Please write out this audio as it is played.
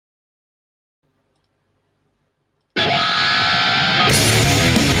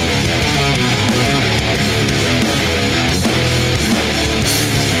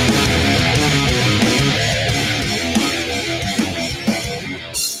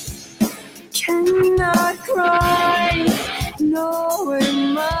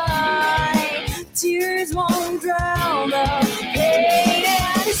tears won't drown the pain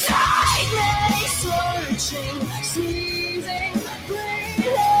inside me. Searching, seizing,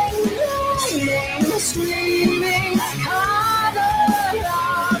 breathing, longing, screaming, cover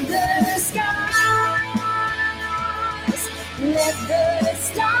of the skies. Let the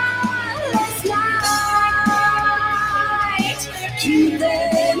starless night keep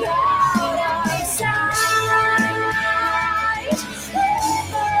them out of sight.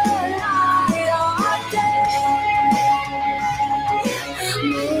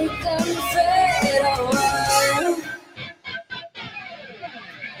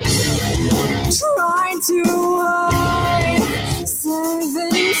 Trying to hide, safe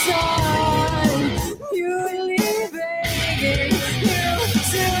inside, newly begging you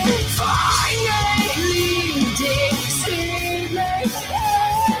to find me, leading, save me,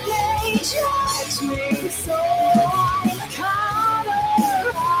 they judge me, so I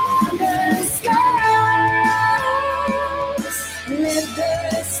cover on the skies. Let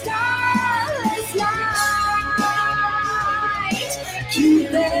the starless light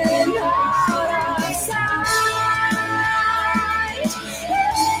keep them out of sight.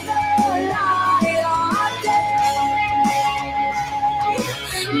 In the light of day,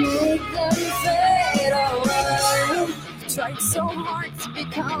 make them fade away. Tried so hard to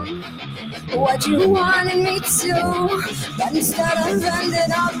become what you wanted me to, but instead I've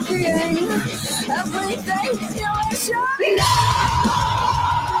ended up being everything you wish I know.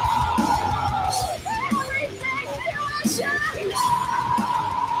 Everything you wish I know.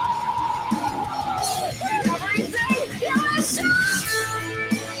 Everything you wish I know.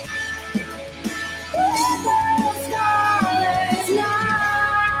 The starless night,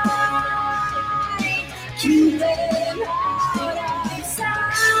 keep them out of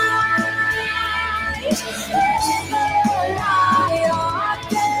sight. In the light of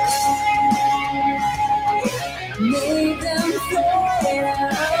day, make them fade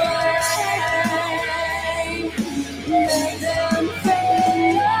away. Make them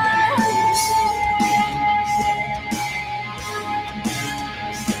fade away.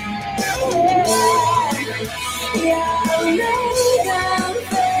 Yeah, make them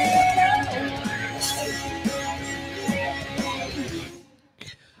fade away.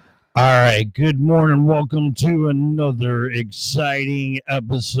 All right, good morning. Welcome to another exciting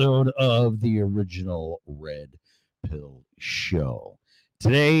episode of the original Red Pill Show.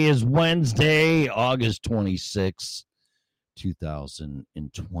 Today is Wednesday, August 26th,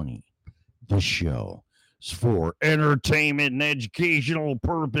 2020. The show is for entertainment and educational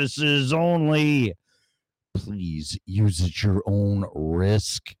purposes only. Please use at your own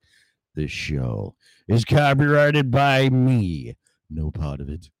risk. This show is copyrighted by me. No part of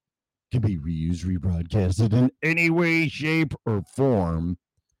it can be reused, rebroadcasted in any way, shape, or form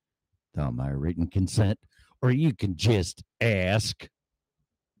without my written consent, or you can just ask.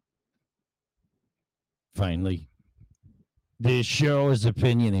 Finally, this show is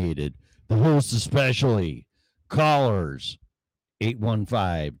opinionated. The host especially. Callers,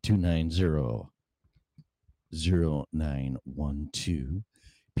 815-290-0912.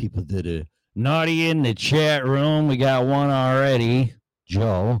 People that are naughty in the chat room. We got one already.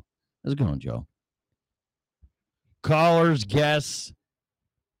 Joe. How's it going, Joe? Callers, guests,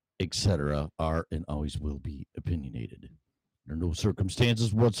 etc. are and always will be opinionated. There are no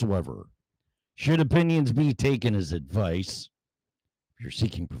circumstances whatsoever. Should opinions be taken as advice, if you're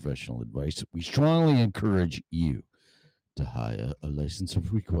seeking professional advice, we strongly encourage you to hire a license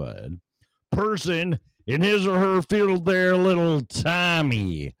if required person in his or her field there, little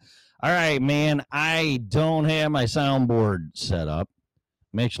Tommy. All right, man, I don't have my soundboard set up.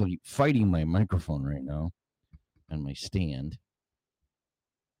 I'm actually fighting my microphone right now on my stand,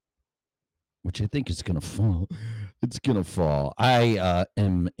 which I think is going to fall. It's going to fall. I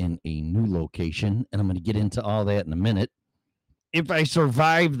am in a new location, and I'm going to get into all that in a minute. If I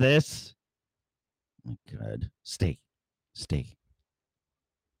survive this, my God, stay. I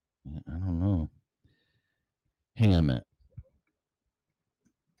don't know. Hang on a minute.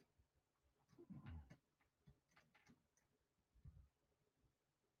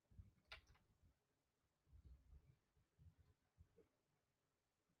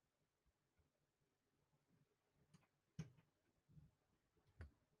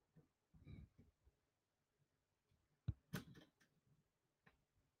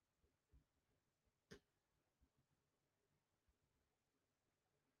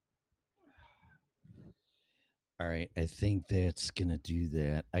 All right, I think that's going to do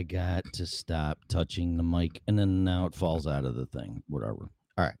that. I got to stop touching the mic, and then now it falls out of the thing. Whatever.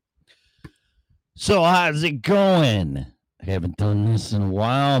 All right. So how's it going? Haven't done this in a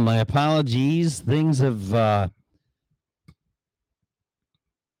while. My apologies. Things have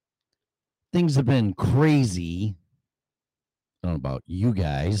been crazy. I don't know about you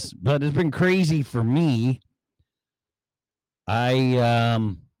guys, but it's been crazy for me. A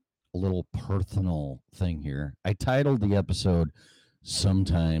little personal thing here. I titled the episode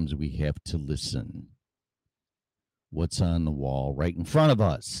 "Sometimes We Have to Listen." What's on the wall right in front of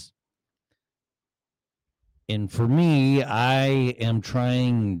us? And for me, I am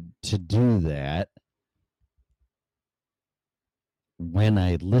trying to do that when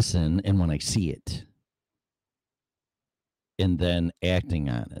I listen and when I see it, and then acting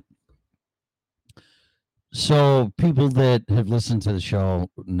on it. So people that have listened to the show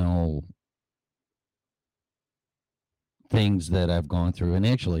know things that I've gone through. And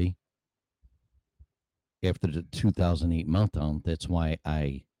actually, after the 2008 meltdown, that's why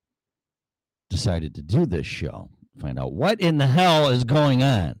I decided to do this show. Find out what in the hell is going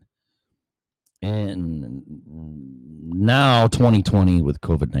on. And now 2020 with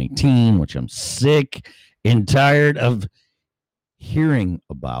COVID-19, which I'm sick and tired of hearing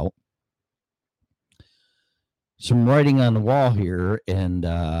about. Some writing on the wall here, and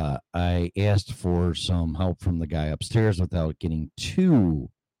I asked for some help from the guy upstairs without getting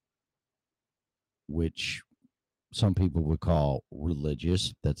too, which some people would call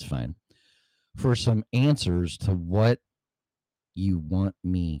religious. That's fine. For some answers to what you want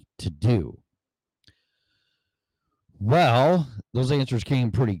me to do. Well, those answers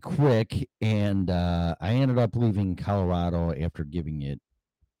came pretty quick, and I ended up leaving Colorado after giving it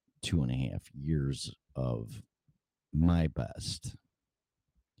 2.5 years of my best.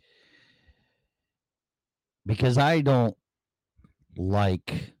 Because I don't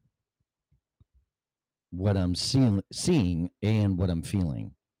like what I'm seeing and what I'm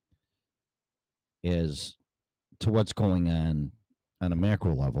feeling as to what's going on a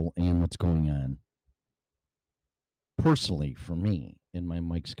macro level and what's going on personally for me. And my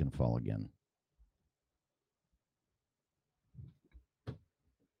mic's going to fall again.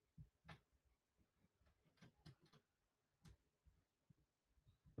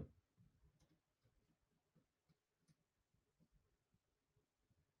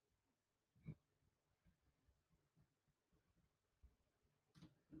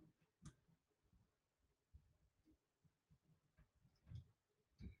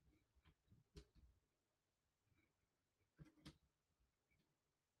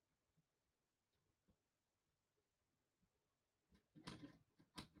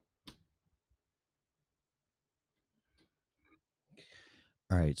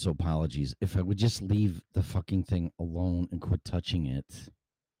 All right, so apologies. If I would just leave the fucking thing alone and quit touching it,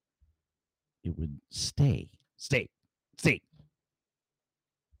 it would stay.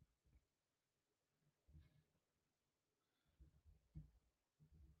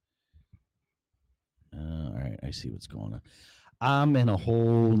 All right, I see what's going on. I'm in a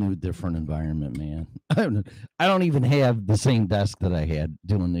whole new different environment, man. I don't even have the same desk that I had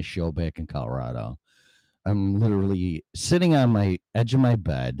doing this show back in Colorado. I'm literally sitting on my edge of my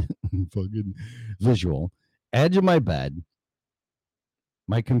bed, fucking visual, edge of my bed.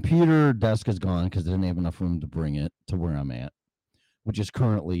 My computer desk is gone because I didn't have enough room to bring it to where I'm at, which is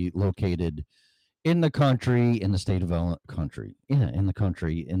currently located in the country, in the state of in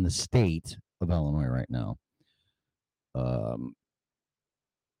the state of Illinois right now.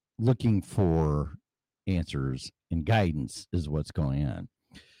 Looking for answers and guidance is what's going on.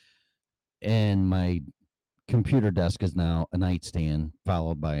 And my computer desk is now a nightstand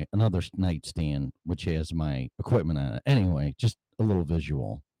followed by another nightstand which has my equipment on it. Anyway, just a little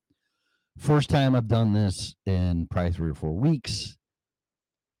visual. First time I've done this in probably 3 or 4 weeks.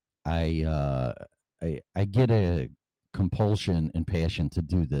 I get a compulsion and passion to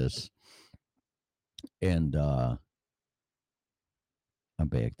do this, and I'm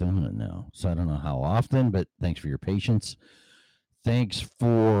back doing it now. So I don't know how often, but thanks for your patience. Thanks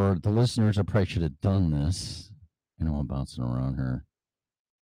for the listeners. I probably should have done this. I know I'm bouncing around here.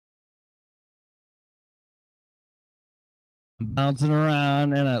 I'm bouncing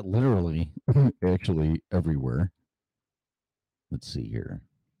around and I literally actually everywhere. Let's see here.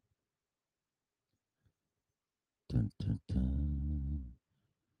 Dun, dun, dun.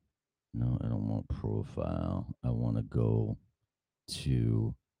 No, I don't want profile. I want to go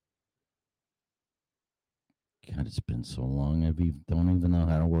to. God, it's been so long. Don't even know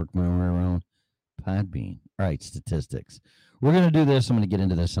how to work my way around Podbean. All right, statistics. We're going to do this. I'm going to get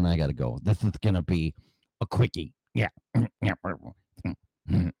into this and I got to go. This is going to be a quickie. Yeah.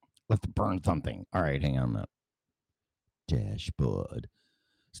 Let's burn something. All right, hang on a minute. Dashboard.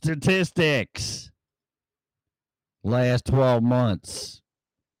 Statistics. Last 12 months,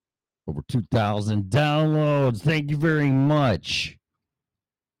 over 2,000 downloads. Thank you very much.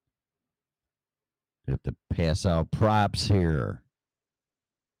 We have to pass out props here.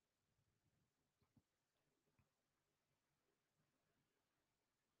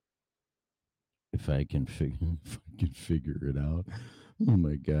 If I can figure it out. Oh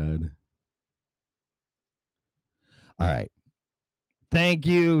my God. All right. Thank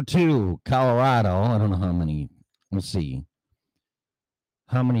you to Colorado. I don't know how many. We'll see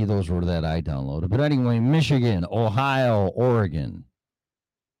how many of those were that I downloaded. But anyway, Michigan, Ohio, Oregon,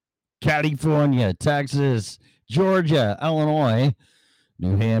 California, Texas, Georgia, Illinois,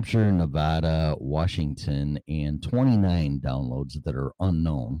 New Hampshire, Nevada, Washington, and 29 downloads that are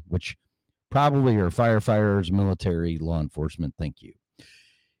unknown, which probably are firefighters, military, law enforcement. Thank you.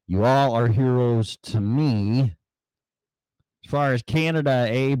 You all are heroes to me. As far as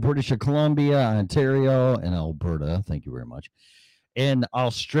Canada, British Columbia, Ontario, and Alberta, thank you very much. And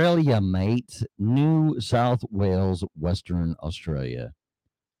Australia, mate, New South Wales, Western Australia,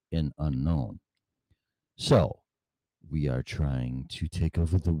 and unknown. So we are trying to take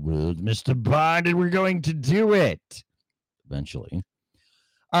over the world, Mr. Bond, and we're going to do it eventually.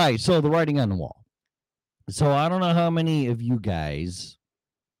 All right, so the writing on the wall. So I don't know how many of you guys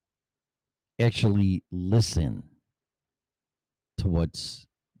actually listen to what's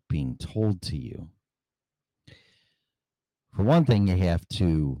being told to you. For one thing, you have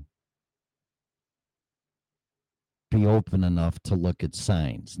to be open enough to look at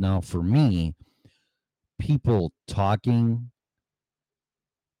signs. Now, for me, people talking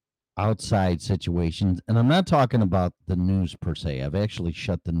outside situations, and I'm not talking about the news per se. I've actually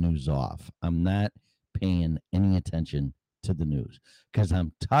shut the news off. I'm not paying any attention to the news because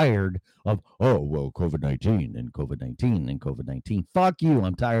I'm tired of, COVID-19 and COVID-19 and COVID-19. Fuck you.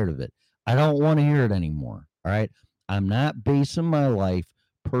 I'm tired of it. I don't want to hear it anymore. All right. I'm not basing my life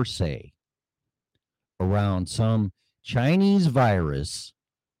per se around some Chinese virus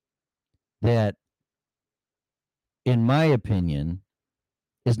that, in my opinion,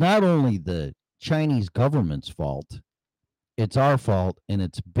 is not only the Chinese government's fault, it's our fault and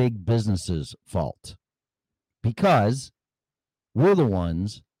it's big businesses' fault. Because we're the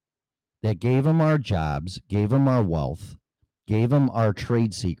ones that gave them our jobs, gave them our wealth, gave them our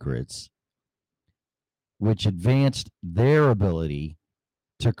trade secrets, which advanced their ability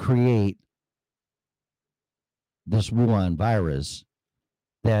to create this Wuhan virus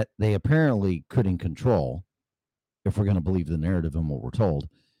that they apparently couldn't control, if we're going to believe the narrative and what we're told,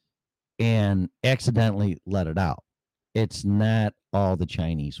 and accidentally let it out. It's not all the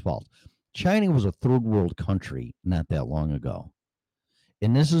Chinese fault. China was a third world country not that long ago.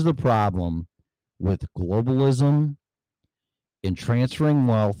 And this is the problem with globalism and transferring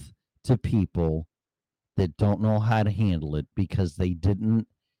wealth to people that don't know how to handle it because they didn't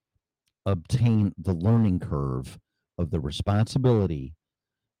obtain the learning curve of the responsibility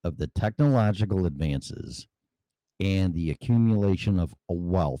of the technological advances and the accumulation of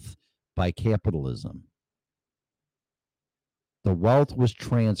wealth by capitalism. The wealth was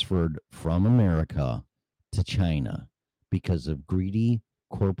transferred from America to China because of greedy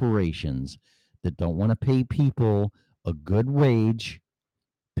corporations that don't want to pay people a good wage,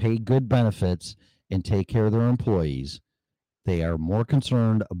 pay good benefits, and take care of their employees. They are more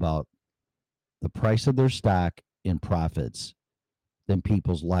concerned about the price of their stock and profits than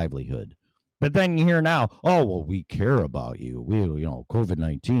people's livelihood. But then you hear now, we care about you.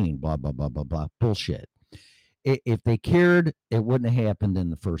 COVID-19, blah, blah, blah, blah, blah. Bullshit. If they cared, it wouldn't have happened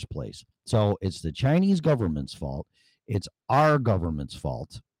in the first place. So it's the Chinese government's fault. It's our government's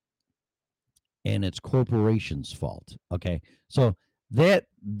fault. And it's corporations' fault. Okay. So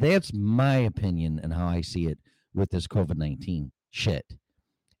that's my opinion and how I see it with this COVID-19 shit.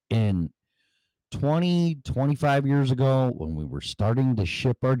 And 25 years ago, when we were starting to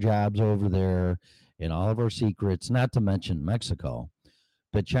ship our jobs over there and all of our secrets, not to mention Mexico,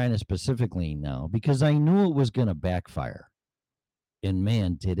 but China specifically now, because I knew it was going to backfire. And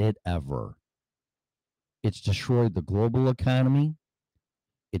man, did it ever. It's destroyed the global economy.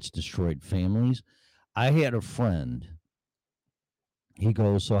 It's destroyed families. I had a friend. He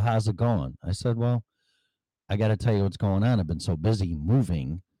goes, "So how's it going?" I said, "Well, I got to tell you what's going on. I've been so busy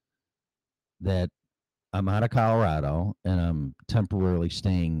moving that I'm out of Colorado and I'm temporarily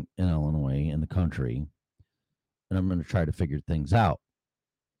staying in Illinois in the country. And I'm going to try to figure things out."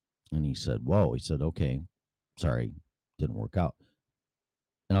 And he said, "Whoa." He said, "Okay, sorry, didn't work out."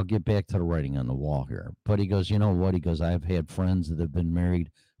 And I'll get back to the writing on the wall here. But he goes, "You know what?" He goes, "I've had friends that have been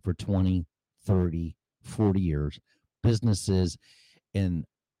married for 20, 30, 40 years, businesses, and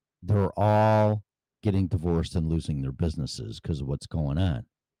they're all getting divorced and losing their businesses because of what's going on.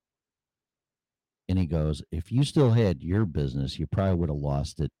 And he goes, if you still had your business, you probably would have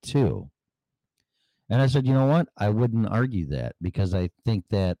lost it too. And I said, you know what? I wouldn't argue that because I think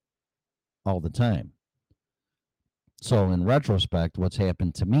that all the time. So in retrospect, what's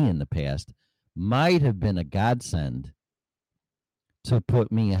happened to me in the past might have been a godsend to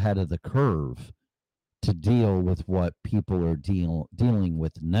put me ahead of the curve to deal with what people are dealing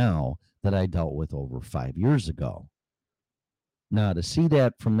with now that I dealt with over 5 years ago. Now, to see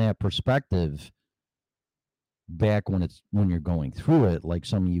that from that perspective, back when you're going through it, like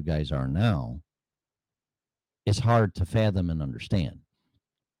some of you guys are now, it's hard to fathom and understand.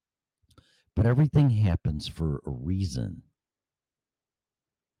 But everything happens for a reason.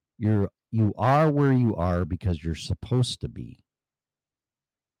 You are where you are because you're supposed to be.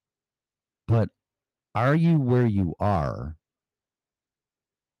 But are you where you are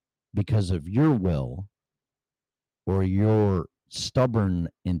because of your will or your stubborn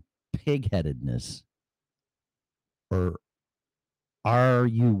and pig-headedness? Or are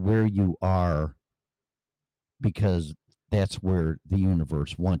you where you are because that's where the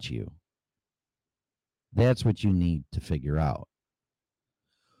universe wants you? That's what you need to figure out.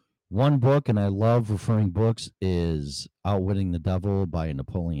 One book, and I love referring books, is Outwitting the Devil by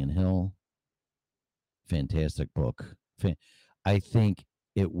Napoleon Hill. Fantastic book. I think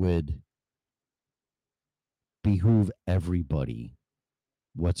it would behoove everybody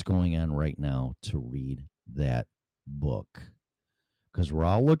what's going on right now to read that book, because we're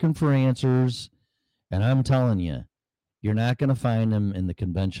all looking for answers, and I'm telling you, you're not going to find them in the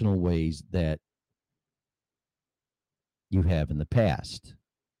conventional ways that you have in the past.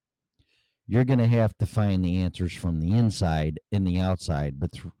 You're going to have to find the answers from the inside and the outside,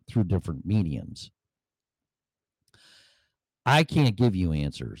 but through different mediums. I can't give you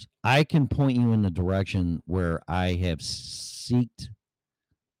answers. I can point you in the direction where I have seeked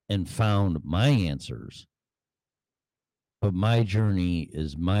and found my answers. But my journey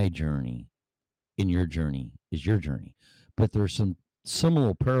is my journey, and your journey is your journey. But there's some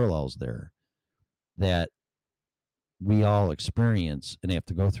similar parallels there that we all experience and have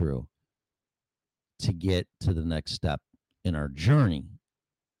to go through to get to the next step in our journey.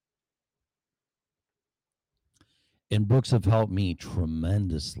 And books have helped me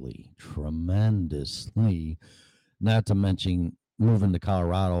tremendously, not to mention moving to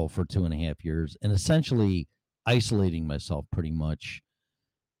Colorado for 2.5 years and essentially isolating myself pretty much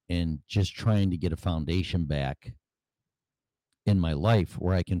and just trying to get a foundation back in my life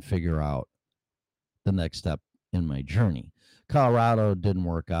where I can figure out the next step in my journey. Colorado didn't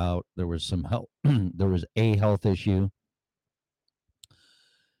work out. There was some health, there was a health issue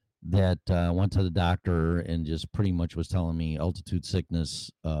that went to the doctor and just pretty much was telling me altitude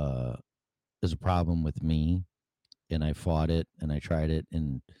sickness is a problem with me. And I fought it and I tried it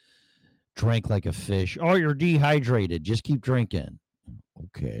and drank like a fish. Oh, you're dehydrated. Just keep drinking.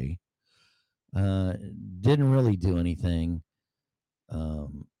 Okay. Didn't really do anything.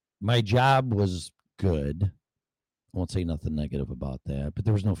 My job was good. I won't say nothing negative about that, but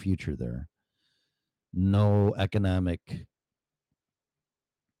there was no future there. No economic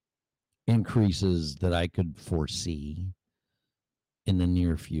increases that I could foresee in the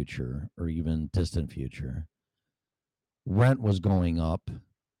near future or even distant future. Rent was going up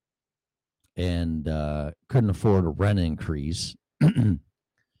and couldn't afford a rent increase. And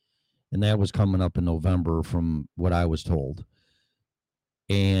that was coming up in November from what I was told.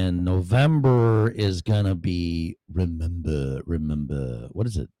 And November is going to be, remember, what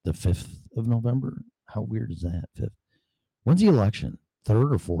is it? The 5th of November? How weird is that? 5th. When's the election?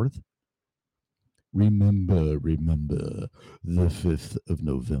 3rd or 4th? Remember, the 5th of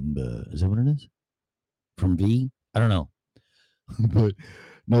November. Is that what it is? From V? I don't know. But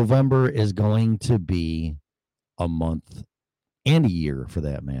November is going to be a month and a year, for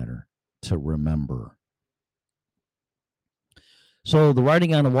that matter, to remember. So the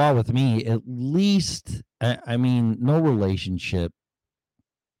writing on the wall with me, at least, I mean, no relationship,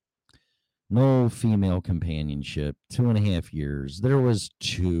 no female companionship, 2.5 years. There was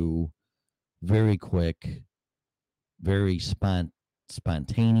 2, very quick, very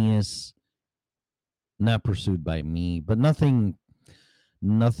spontaneous, not pursued by me, but nothing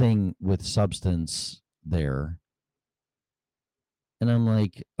with substance there. And I'm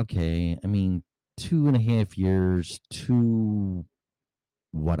like, okay, I mean, 2.5 years, 2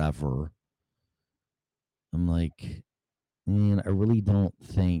 whatever. I'm like, man, I really don't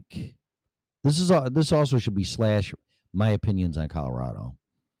think this also should be / my opinions on Colorado.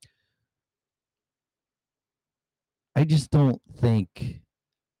 I just don't think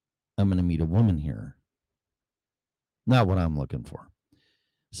I'm going to meet a woman here. Not what I'm looking for.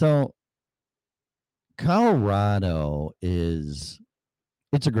 So Colorado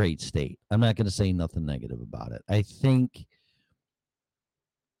it's a great state. I'm not going to say nothing negative about it. I think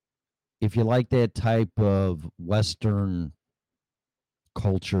if you like that type of Western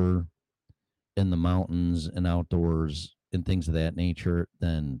culture in the mountains and outdoors and things of that nature,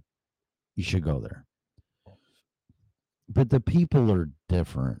 then you should go there. But the people are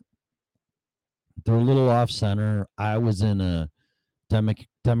different. They're a little off center. I was in a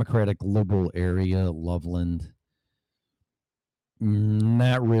Democratic liberal area, Loveland.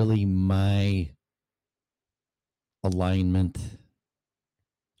 Not really my alignment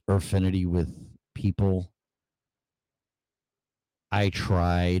or affinity with people. I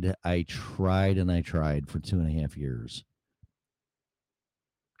tried and I tried for 2.5 years.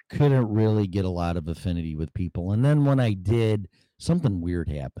 Couldn't really get a lot of affinity with people. And then when I did, something weird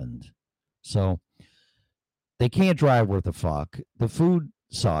happened. So they can't drive worth a fuck. The food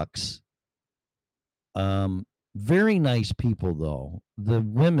sucks. Very nice people, though. The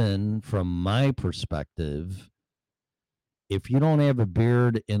women, from my perspective, if you don't have a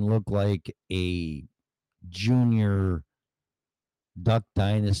beard and look like a junior Duck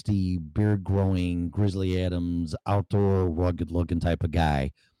Dynasty beard growing Grizzly Adams outdoor rugged looking type of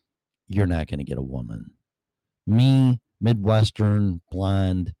guy, you're not going to get a woman. Me, Midwestern,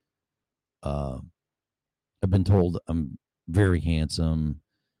 blonde, I've been told I'm very handsome.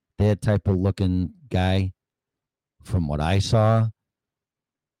 That type of looking guy, from what I saw,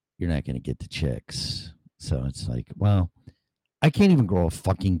 you're not going to get the chicks. So it's like, well, I can't even grow a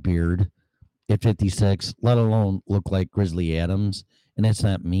fucking beard at 56, let alone look like Grizzly Adams, and that's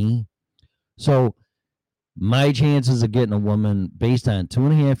not me. So my chances of getting a woman based on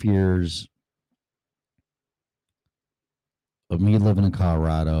 2.5 years of me living in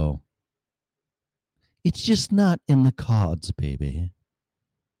Colorado, it's just not in the cards, baby.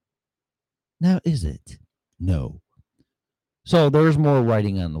 Now, is it? No. So there's more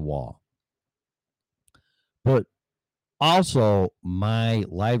writing on the wall. But also, my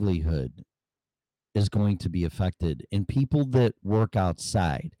livelihood is going to be affected. And people that work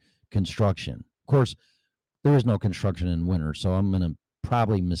outside, construction. Of course, there is no construction in winter, so I'm going to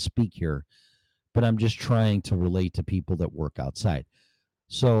probably misspeak here, but I'm just trying to relate to people that work outside.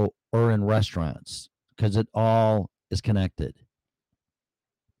 So, or in restaurants, because it all is connected.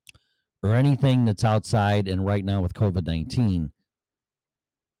 Or anything that's outside, and right now with COVID-19,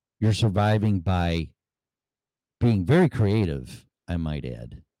 you're surviving by being very creative, I might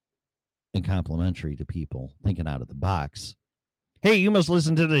add, and complimentary to people, thinking out of the box. Hey, you must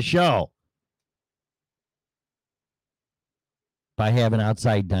listen to the show. By having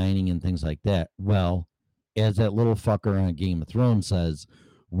outside dining and things like that. Well, as that little fucker on Game of Thrones says,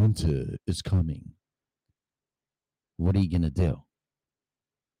 winter is coming. What are you going to do?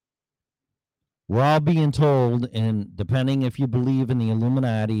 We're all being told, and depending if you believe in the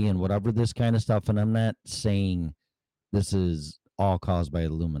Illuminati and whatever this kind of stuff, and I'm not saying this is all caused by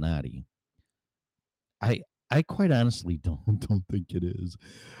Illuminati. I quite honestly don't think it is.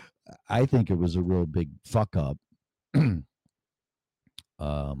 I think it was a real big fuck up.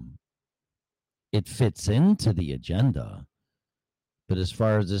 It fits into the agenda, but as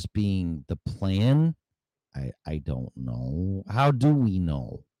far as this being the plan, I don't know. How do we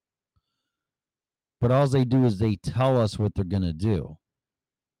know? But all they do is they tell us what they're going to do.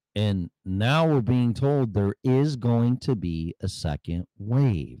 And now we're being told there is going to be a second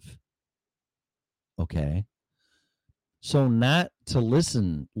wave. Okay. So not to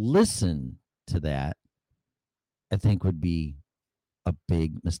listen to that, I think would be a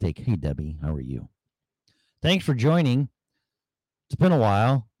big mistake. Hey, Debbie, how are you? Thanks for joining. It's been a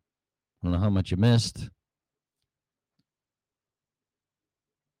while. I don't know how much you missed.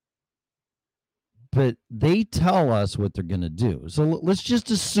 But they tell us what they're going to do. So let's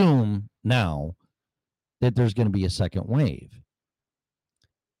just assume now that there's going to be a second wave.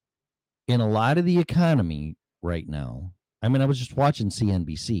 In a lot of the economy right now, I mean, I was just watching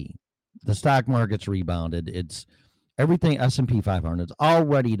CNBC. The stock market's rebounded. It's everything S&P 500 is all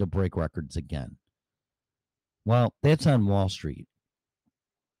ready to break records again. Well, that's on Wall Street.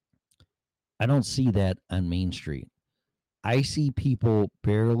 I don't see that on Main Street. I see people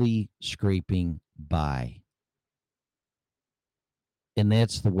barely scraping by. And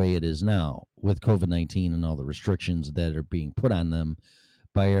that's the way it is now with COVID-19 and all the restrictions that are being put on them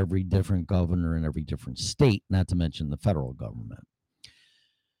by every different governor in every different state, not to mention the federal government.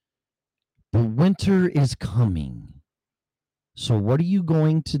 The winter is coming. So what are you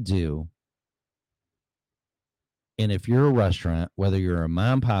going to do? And if you're a restaurant, whether you're a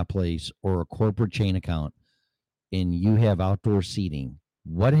mom and pop place or a corporate chain account, and you have outdoor seating,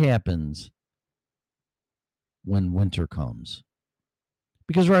 what happens when winter comes?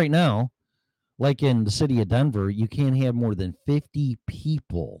 Because right now, like in the city of Denver, you can't have more than 50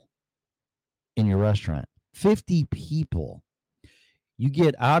 people in your restaurant. 50 people. You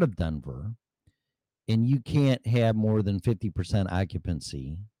get out of Denver and you can't have more than 50%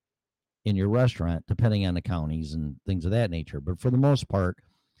 occupancy in your restaurant, depending on the counties and things of that nature. But for the most part,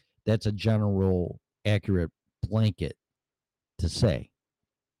 that's a general, accurate blanket to say.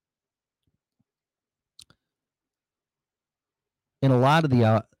 And a lot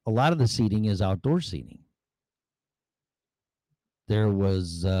of the seating is outdoor seating. There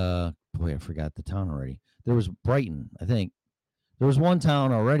was I forgot the town already. There was Brighton, I think. There was one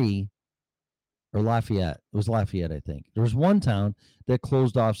town already, or Lafayette. It was Lafayette, I think. There was one town that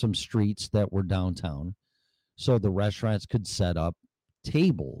closed off some streets that were downtown, so the restaurants could set up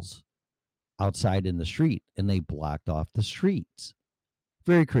tables outside in the street, and they blocked off the streets.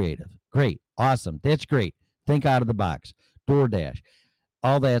 Very creative. Great. Awesome. That's great. Think out of the box. DoorDash,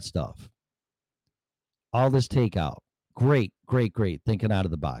 all that stuff. All this takeout. Great, great, great. Thinking out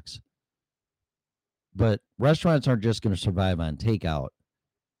of the box. But restaurants aren't just going to survive on takeout.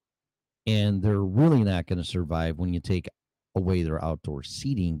 And they're really not going to survive when you take away their outdoor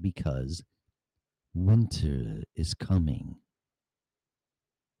seating, because winter is coming.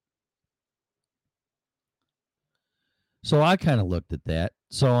 So I kind of looked at that.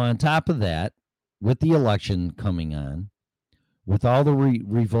 So on top of that, with the election coming on, with all the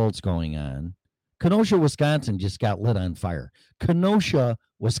revolts going on, Kenosha, Wisconsin just got lit on fire. Kenosha,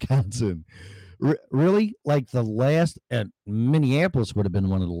 Wisconsin. Really? Like the last, and Minneapolis would have been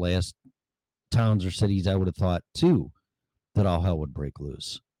one of the last towns or cities I would have thought, too, that all hell would break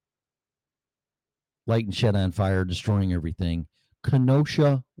loose. Light and shed on fire, destroying everything.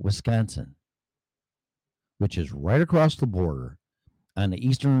 Kenosha, Wisconsin, which is right across the border on the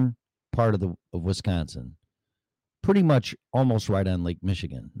eastern part of Wisconsin, pretty much almost right on Lake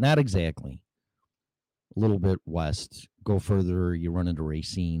Michigan. Not exactly. A little bit west. Go further, you run into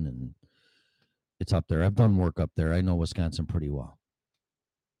Racine, and it's up there. I've done work up there. I know Wisconsin pretty well.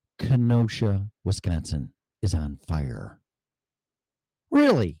 Kenosha, Wisconsin is on fire.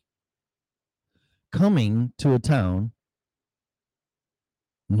 Really? Coming to a town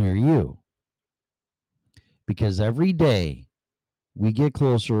near you. Because every day we get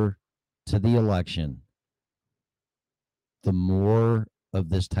closer to the election, the more of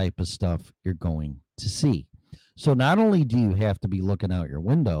this type of stuff you're going to see. So not only do you have to be looking out your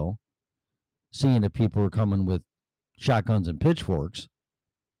window, seeing if people are coming with shotguns and pitchforks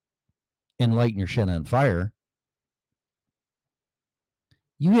and lighting your shit on fire,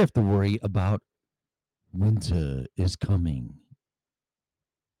 you have to worry about winter is coming,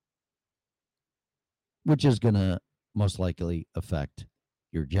 which is going to most likely affect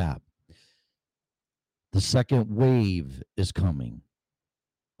your job. The second wave is coming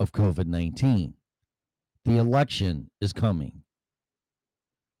of COVID-19. The election is coming.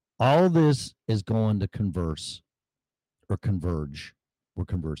 All this is going to converge. We're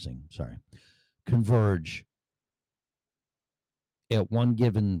conversing, sorry. Converge at one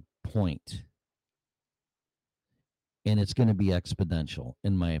given point. And it's going to be exponential,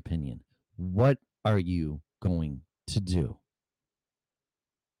 in my opinion. What are you going to do?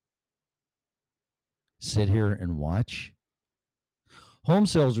 Sit here and watch? Home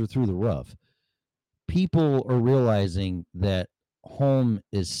sales are through the roof. People are realizing that home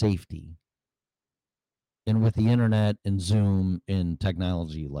is safety. And with the internet and Zoom and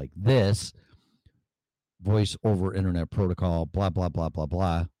technology like this, voice over internet protocol, blah, blah, blah, blah,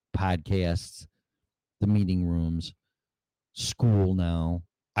 blah, podcasts, the meeting rooms, school now,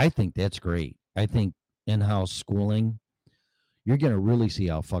 I think that's great. I think in-house schooling, you're going to really see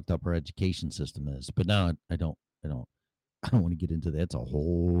how fucked up our education system is. But now I don't want to get into that. It's a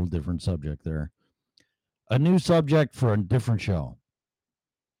whole different subject there. A new subject for a different show.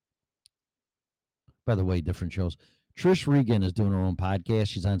 By the way, different shows. Trish Regan is doing her own podcast.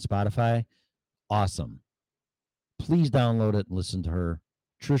 She's on Spotify. Awesome. Please download it and listen to her.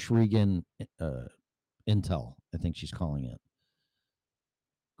 Trish Regan Intel, I think she's calling it.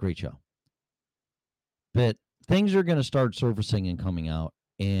 Great show. But things are going to start surfacing and coming out,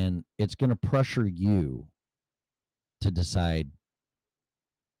 and it's going to pressure you to decide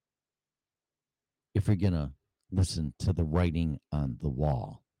if you're going to listen to the writing on the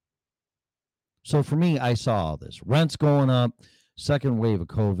wall. So for me, I saw all this. Rents going up, second wave of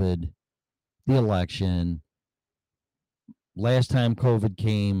COVID, the election. Last time COVID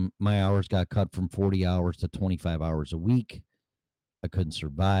came, my hours got cut from 40 hours to 25 hours a week. I couldn't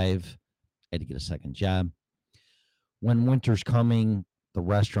survive. I had to get a second job. when winter's coming, the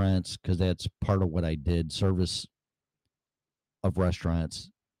restaurants, because that's part of what I did, service of restaurants,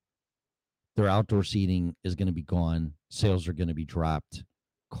 their outdoor seating is going to be gone. Sales are going to be dropped.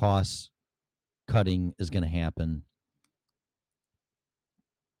 Costs cutting is going to happen.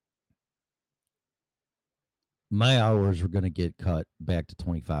 My hours are going to get cut back to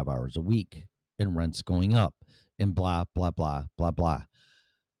 25 hours a week, and rent's going up, and blah, blah, blah, blah, blah.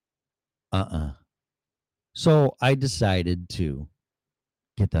 So I decided to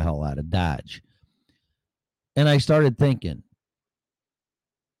get the hell out of Dodge. And I started thinking,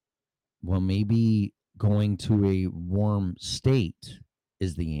 well, maybe going to a warm state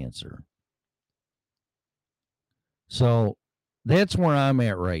is the answer. So that's where I'm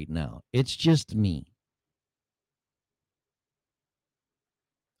at right now. It's just me.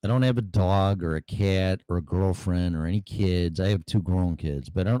 I don't have a dog or a cat or a girlfriend or any kids. I have 2 grown kids,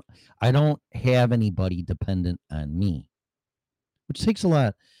 but I don't have anybody dependent on me, which takes a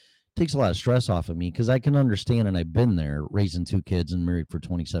lot of stress off of me, because I can understand, and I've been there raising 2 kids and married for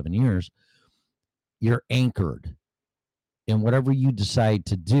 27 years. You're anchored. And whatever you decide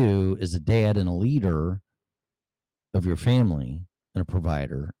to do as a dad and a leader of your family and a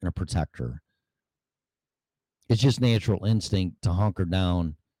provider and a protector, it's just natural instinct to hunker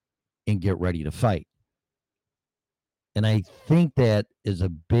down and get ready to fight. And I think that is a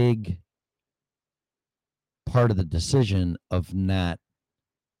big part of the decision of not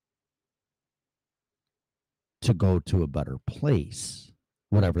to go to a better place,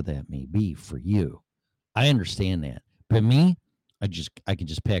 whatever that may be for you. I understand that. But me, I can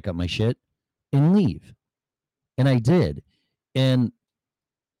just pack up my shit and leave. And I did. And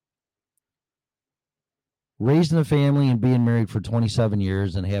raising a family and being married for 27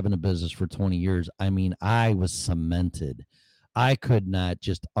 years and having a business for 20 years, I mean, I was cemented. I could not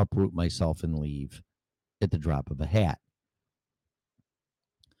just uproot myself and leave at the drop of a hat.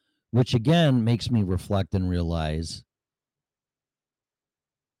 Which again makes me reflect and realize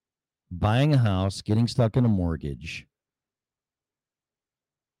buying a house, getting stuck in a mortgage,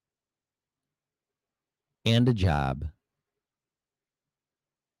 and a job.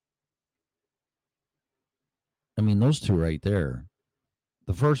 I mean, those 2 right there,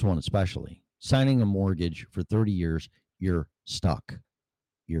 the first one especially, signing a mortgage for 30 years, you're stuck.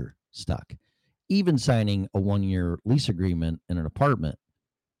 You're stuck. Even signing a 1-year lease agreement in an apartment,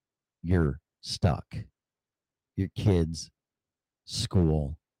 you're stuck. Your kids,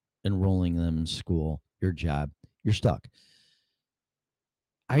 school, enrolling them in school, your job, you're stuck.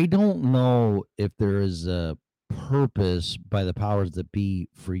 I don't know if there is a purpose by the powers that be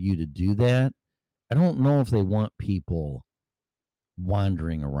for you to do that. I don't know if they want people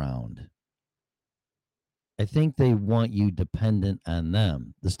wandering around. I think they want you dependent on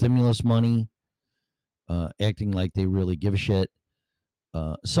them. The stimulus money, acting like they really give a shit.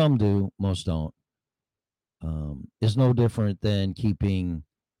 Some do, most don't. Is no different than keeping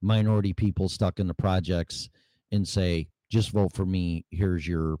minority people stuck in the projects and say, just vote for me. Here's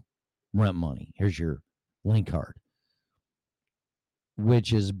your rent money. Here's your link card,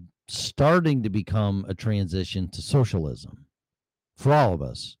 which is starting to become a transition to socialism for all of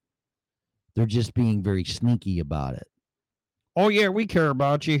us. They're just being very sneaky about it. Oh, yeah, we care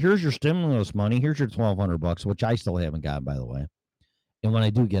about you. Here's your stimulus money. Here's your $1,200, which I still haven't got, by the way. And when I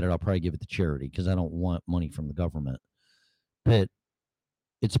do get it, I'll probably give it to charity because I don't want money from the government. But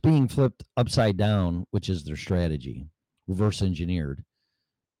it's being flipped upside down, which is their strategy, reverse engineered.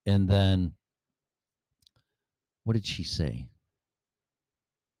 And then, what did she say?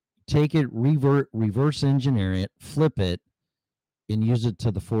 Take it, reverse engineer it, flip it, and use it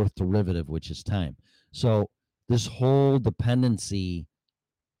to the 4th derivative, which is time. So this whole dependency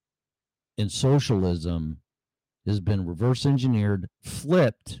in socialism has been reverse engineered,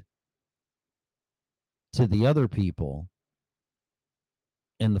 flipped to the other people,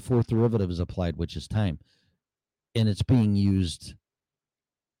 and the 4th derivative is applied, which is time. And it's being used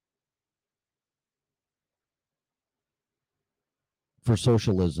for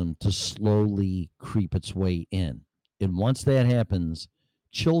socialism to slowly creep its way in. And once that happens,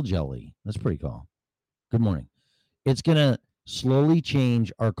 chill jelly, that's pretty cool. Good morning. It's going to slowly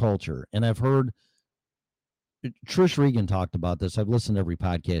change our culture. And I've heard Trish Regan talked about this. I've listened to every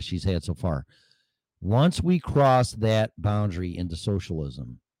podcast she's had so far. Once we cross that boundary into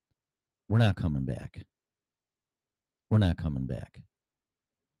socialism, we're not coming back. We're not coming back.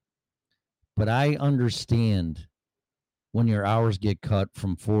 But I understand when your hours get cut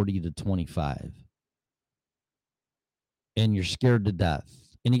from 40 to 25 and you're scared to death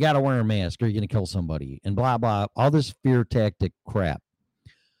and you got to wear a mask or you're going to kill somebody and blah, blah, all this fear tactic crap.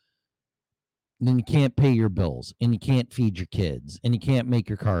 then you can't pay your bills, and you can't feed your kids, and you can't make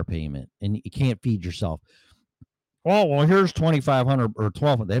your car payment, and you can't feed yourself. Oh, well, here's 2,500 or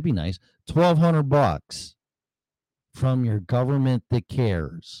 1,200. That'd be nice. $1,200 from your government that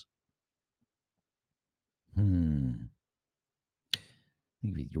cares.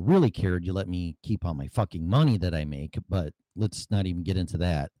 If you really cared, you let me keep all my fucking money that I make, but let's not even get into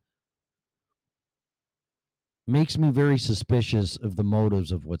that. Makes me very suspicious of the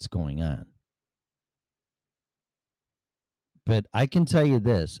motives of what's going on. But I can tell you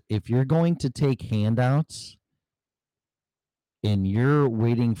this, if you're going to take handouts and you're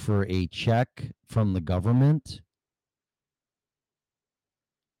waiting for a check from the government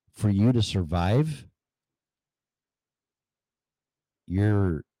for you to survive,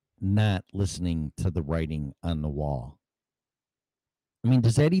 you're not listening to the writing on the wall. I mean,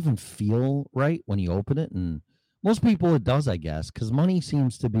 does that even feel right when you open it? And most people it does, I guess, because money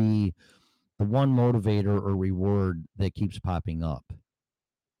seems to be the one motivator or reward that keeps popping up.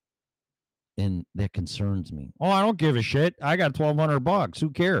 And that concerns me. Oh, I don't give a shit. I got $1,200. Who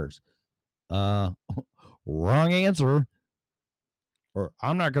cares? Wrong answer. Or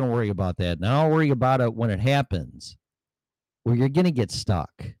I'm not going to worry about that. Now I'll worry about it when it happens. Or you're going to get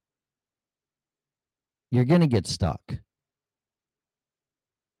stuck. You're going to get stuck.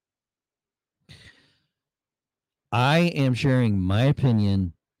 I am sharing my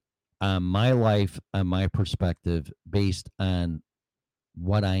opinion on my life, on my perspective, based on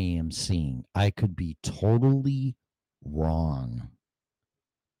what I am seeing. I could be totally wrong.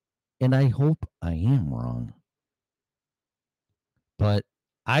 And I hope I am wrong. But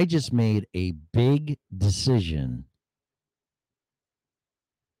I just made a big decision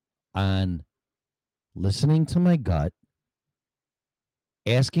on listening to my gut,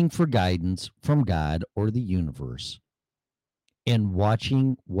 asking for guidance from God or the universe, and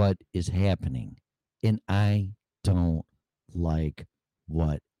watching what is happening. And I don't like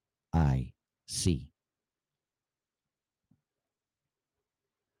what I see.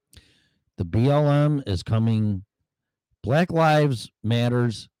 The BLM is coming. Black Lives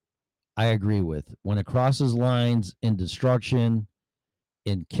Matters, I agree with. When it crosses lines in destruction,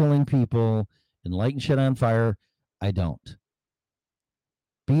 in killing people, and lighting shit on fire, I don't.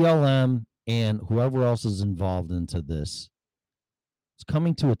 BLM and whoever else is involved into this is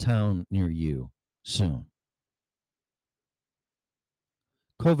coming to a town near you soon.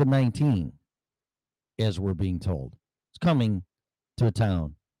 COVID-19, as we're being told, is coming to a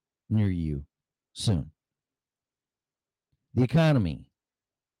town near you soon. The economy,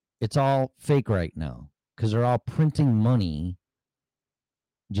 it's all fake right now because they're all printing money,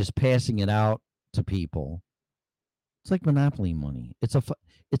 just passing it out to people. It's like monopoly money. It's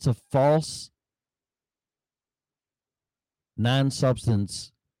a false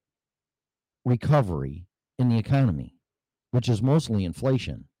non-substance recovery in the economy, which is mostly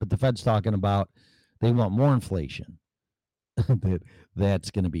inflation. But the Fed's talking about they want more inflation.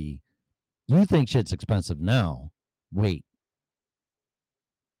 That's going to be, you think shit's expensive now. Wait.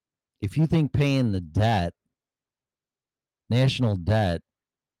 If you think paying the debt, national debt,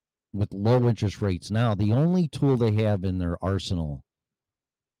 with low interest rates now, the only tool they have in their arsenal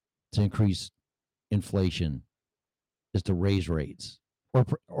to increase inflation is to raise rates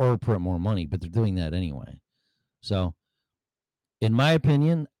or print more money, but they're doing that anyway. So, in my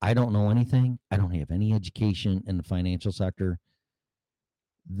opinion, I don't know anything. I don't have any education in the financial sector.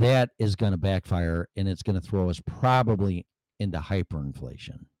 That is going to backfire, and it's going to throw us probably into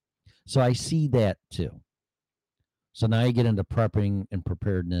hyperinflation. So I see that too. So now you get into prepping and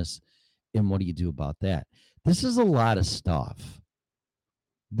preparedness, and what do you do about that? This is a lot of stuff.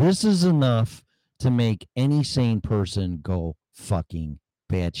 This is enough to make any sane person go fucking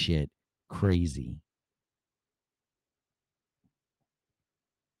batshit crazy.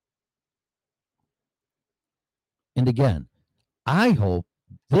 And again, I hope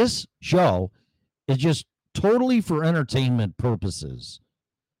this show is just totally for entertainment purposes.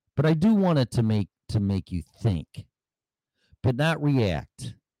 But I do want it to make you think, but not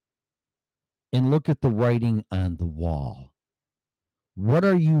react. And look at the writing on the wall. What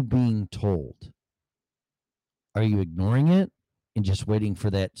are you being told? Are you ignoring it and just waiting for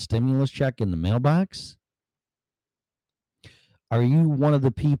that stimulus check in the mailbox? Are you one of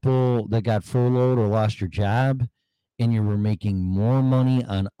the people that got furloughed or lost your job and you were making more money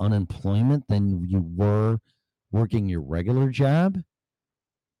on unemployment than you were working your regular job?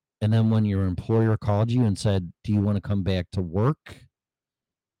 And then when your employer called you and said, do you want to come back to work?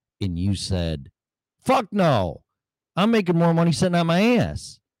 And you said, fuck no, I'm making more money sitting on my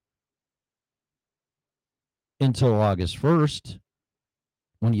ass. Until August 1st.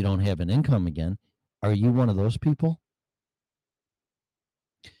 when you don't have an income again. Are you one of those people?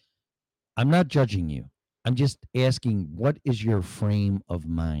 I'm not judging you. I'm just asking, what is your frame of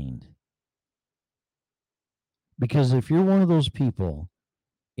mind? Because if you're one of those people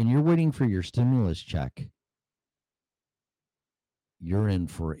and you're waiting for your stimulus check, you're in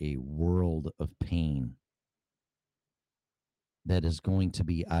for a world of pain that is going to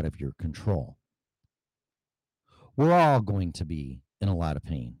be out of your control. We're all going to be in a lot of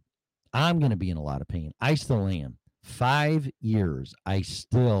pain. I'm going to be in a lot of pain. I still am. 5 years, I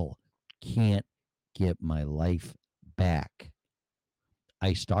still can't get my life back.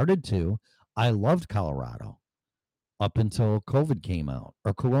 I started to. I loved Colorado up until COVID came out,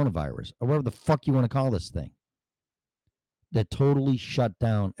 or coronavirus, or whatever the fuck you want to call this thing, that totally shut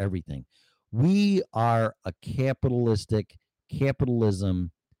down everything. We are a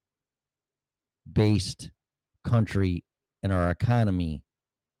capitalism based country, and our economy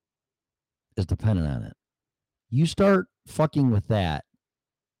is dependent on it. You start fucking with that,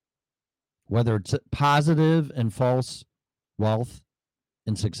 whether it's positive and false wealth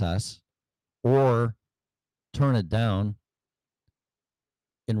and success, or turn it down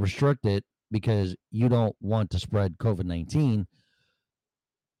and restrict it because you don't want to spread COVID-19,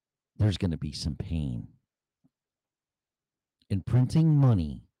 there's going to be some pain. And printing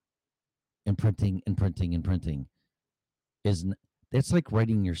money and printing is, that's like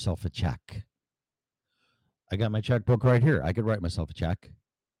writing yourself a check. I got my checkbook right here. I could write myself a check.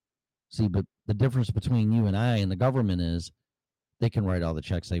 See, but the difference between you and I and the government is they can write all the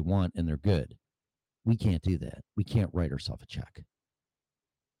checks they want and they're good. We can't do that. We can't write ourselves a check.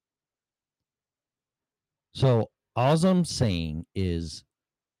 So all I'm saying is,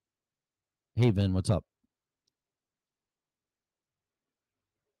 hey, Vin, what's up?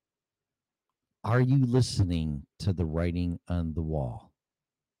 Are you listening to the writing on the wall?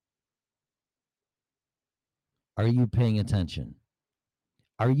 Are you paying attention?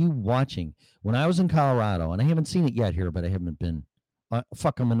 Are you watching? When I was in Colorado, and I haven't seen it yet here, but I haven't been,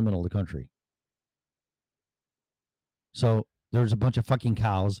 fuck, I'm in the middle of the country. So there's a bunch of fucking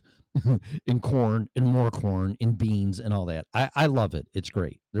cows and corn and more corn and beans and all that. I love it. It's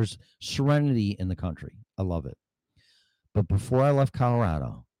great. There's serenity in the country. I love it. But before I left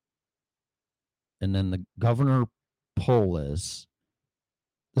Colorado, and then the Governor Polis,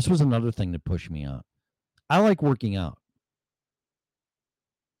 this was another thing that pushed me out. I like working out.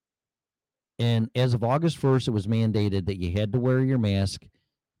 And as of August 1st, it was mandated that you had to wear your mask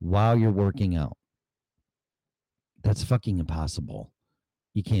while you're working out. That's fucking impossible.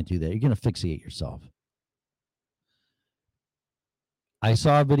 You can't do that. You're going to asphyxiate yourself. I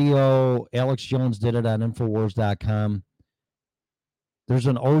saw a video. Alex Jones did it on Infowars.com. There's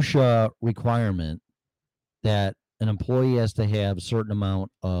an OSHA requirement that an employee has to have a certain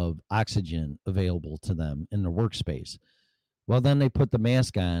amount of oxygen available to them in their workspace. Well, then they put the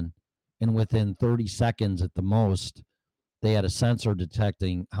mask on, and within 30 seconds at the most, they had a sensor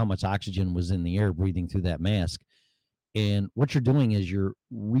detecting how much oxygen was in the air breathing through that mask. And what you're doing is you're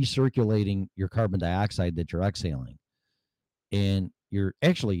recirculating your carbon dioxide that you're exhaling, and you're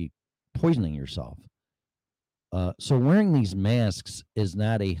actually poisoning yourself. So wearing these masks is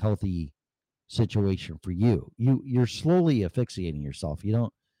not a healthy situation for you. You're slowly asphyxiating yourself.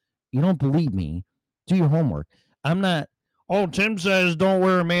 You don't believe me? Do your homework. I'm not. Oh, Tim says don't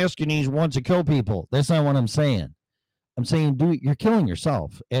wear a mask and he wants to kill people. That's not what I'm saying. I'm saying you're killing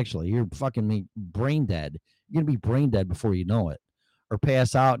yourself. Actually, you're fucking brain dead. You're gonna be brain dead before you know it, or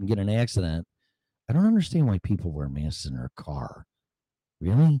pass out and get an accident. I don't understand why people wear masks in their car.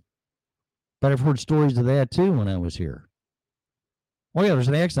 Really? But I've heard stories of that too when I was here. Oh yeah, there's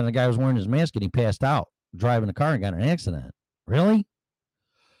an accident. A guy was wearing his mask and he passed out driving a car and got in an accident. Really?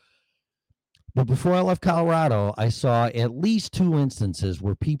 But before I left Colorado, I saw at least 2 instances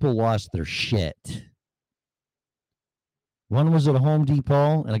where people lost their shit. One was at a Home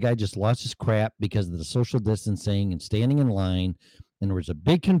Depot, and a guy just lost his crap because of the social distancing and standing in line. And there was a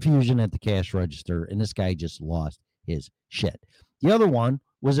big confusion at the cash register, and this guy just lost his shit. The other one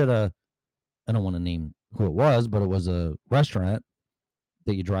was at I don't want to name who it was, but it was a restaurant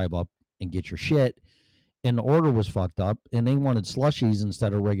that you drive up and get your shit. And the order was fucked up, and they wanted slushies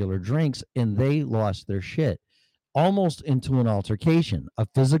instead of regular drinks, and they lost their shit. Almost into an altercation, a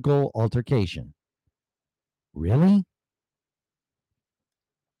physical altercation. Really?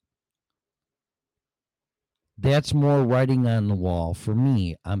 That's more writing on the wall for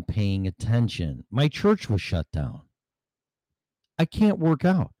me. I'm paying attention. My church was shut down. I can't work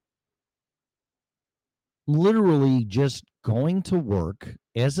out. Literally just going to work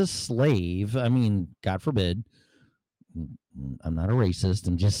as a slave. I mean, God forbid, I'm not a racist.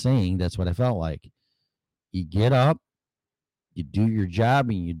 I'm just saying that's what I felt like. You get up, you do your job,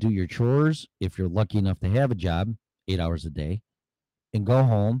 and you do your chores if you're lucky enough to have a job, 8 hours a day, and go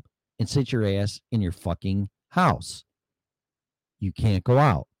home and sit your ass in your fucking house. You can't go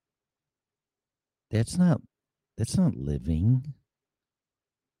out. That's not living.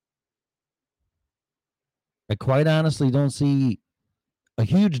 I quite honestly don't see a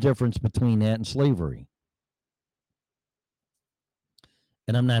huge difference between that and slavery.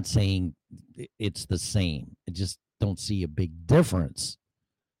 And I'm not saying it's the same. I just don't see a big difference.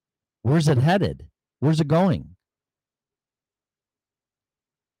 Where's it headed? Where's it going?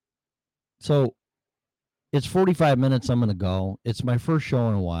 So it's 45 minutes. I'm going to go. It's my first show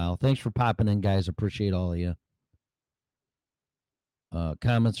in a while. Thanks for popping in, guys. Appreciate all of you.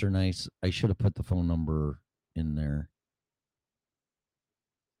 Comments are nice. I should have put the phone number in there.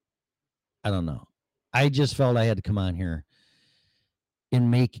 I don't know. I just felt I had to come on here and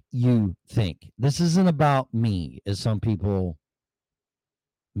make you think. This isn't about me, as some people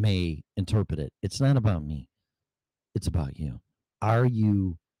may interpret it. It's not about me. It's about you. Are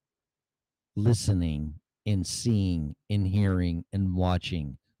you listening and seeing and hearing and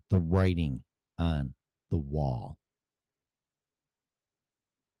watching the writing on the wall?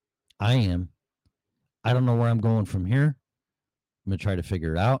 I am. I don't know where I'm going from here. I'm going to try to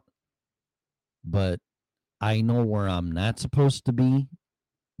figure it out. But I know where I'm not supposed to be.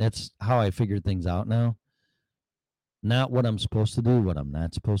 That's how I figured things out now. Not what I'm supposed to do, what I'm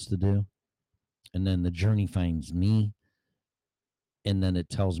not supposed to do. And then the journey finds me. And then it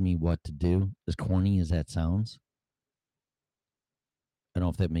tells me what to do, as corny as that sounds. I don't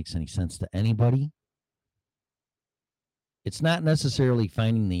know if that makes any sense to anybody. It's not necessarily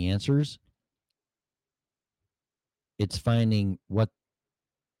finding the answers. It's finding what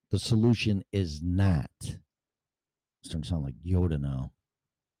the solution is not. It's starting to sound like Yoda now.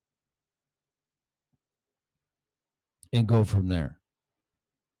 And go from there.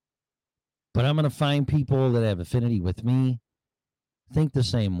 But I'm going to find people that have affinity with me, think the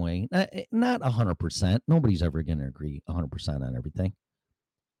same way. Not 100%. Nobody's ever going to agree 100% on everything.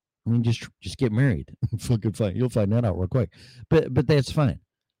 I mean, just get married. Fucking fine. You'll find that out real quick. But that's fine.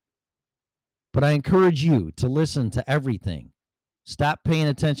 But I encourage you to listen to everything. Stop paying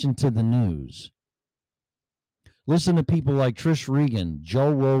attention to the news. Listen to people like Trish Regan,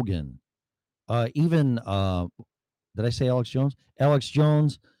 Joe Rogan, even did I say Alex Jones? Alex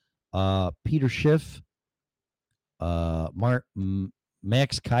Jones, Peter Schiff,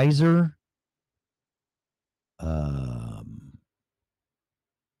 Max Kaiser, God,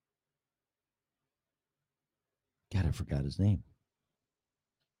 I forgot his name.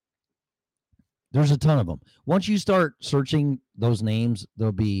 There's a ton of them. Once you start searching those names,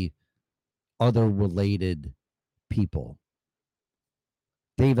 there'll be other related people.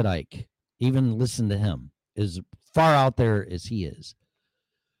 David Icke, even listen to him, is far out there as he is.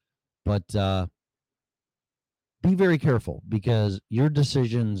 But be very careful, because your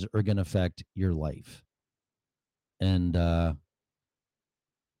decisions are going to affect your life. And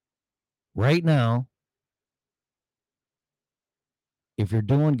right now, if you're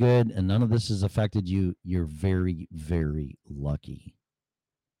doing good and none of this has affected you, you're very, very lucky.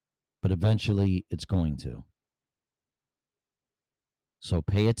 But eventually it's going to. So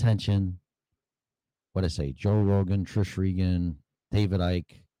pay attention. What I say, Joe Rogan, Trish Regan, David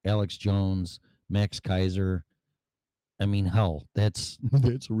Icke, Alex Jones, Max Kaiser. I mean, hell, that's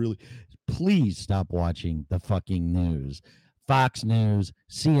really, please stop watching the fucking news. Fox News,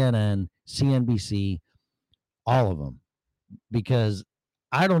 CNN, CNBC, all of them. Because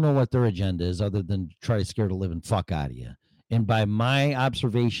I don't know what their agenda is other than try to scare the living fuck out of you. And by my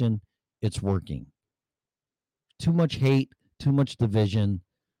observation, it's working. Too much hate, too much division.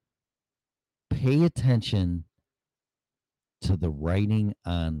 Pay attention to the writing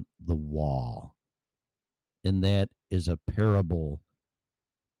on the wall. And that is a parable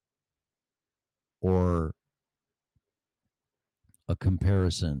or a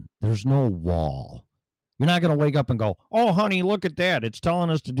comparison. There's no wall. You're not going to wake up and go, oh, honey, look at that. It's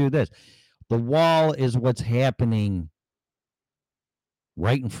telling us to do this. The wall is what's happening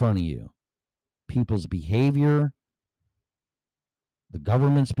right in front of you. People's behavior, the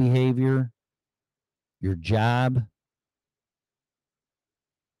government's behavior, your job.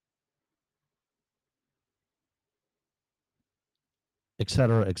 Et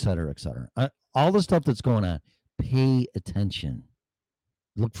cetera, et cetera, et cetera. All the stuff that's going on, pay attention.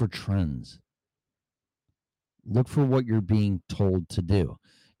 Look for trends. Look for what you're being told to do.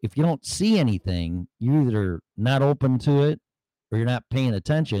 If you don't see anything, you're either not open to it, or you're not paying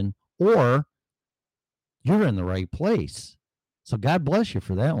attention, or you're in the right place. So God bless you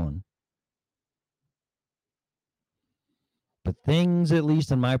for that one. But things, at least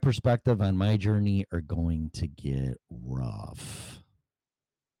in my perspective on my journey, are going to get rough.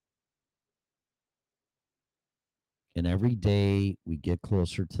 And every day we get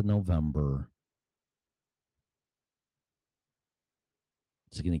closer to November,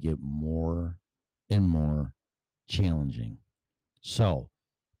 it's going to get more and more challenging. So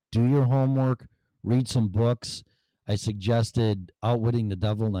do your homework, read some books. I suggested Outwitting the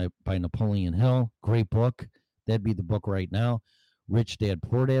Devil by Napoleon Hill. Great book. That'd be the book right now. Rich Dad,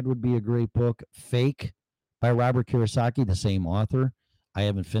 Poor Dad would be a great book. Fake by Robert Kiyosaki, the same author. I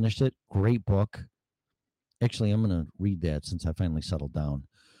haven't finished it. Great book. Actually, I'm going to read that since I finally settled down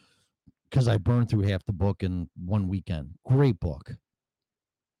because I burned through half the book in one weekend. Great book.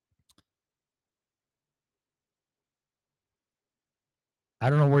 I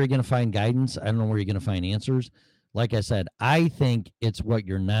don't know where you're going to find guidance. I don't know where you're going to find answers. Like I said, I think it's what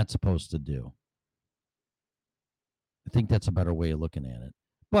you're not supposed to do. I think that's a better way of looking at it.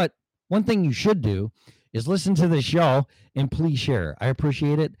 But one thing you should do is listen to the show and please share. I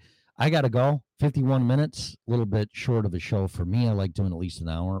appreciate it. I got to go. 51 minutes, a little bit short of a show for me. I like doing at least an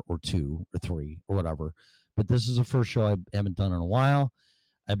hour or 2 or 3 or whatever. But this is the first show I haven't done in a while.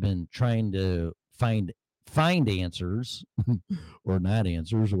 I've been trying to find answers or not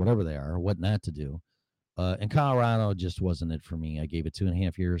answers or whatever they are, what not to do. And Colorado just wasn't it for me. I gave it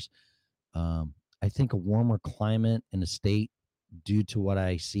 2.5 years. I think a warmer climate in the state, due to what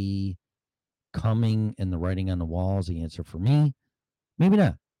I see coming and the writing on the wall, is the answer for me. Maybe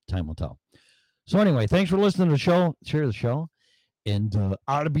not. Time will tell. So anyway, thanks for listening to the show. Share the show. And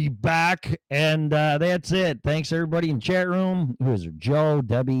ought to be back. And that's it. Thanks, everybody in the chat room. Who is there? Joe,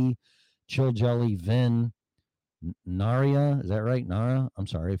 Debbie, Chill Jelly, Vin, Naria. Is that right? Nara? I'm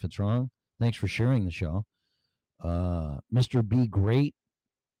sorry if it's wrong. Thanks for sharing the show. Mr. B. Great.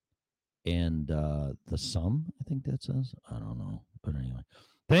 And the sum, I think that says. I don't know. But anyway.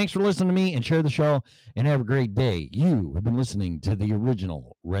 Thanks for listening to me and share the show. And have a great day. You have been listening to the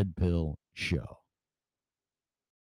original Red Pill Show.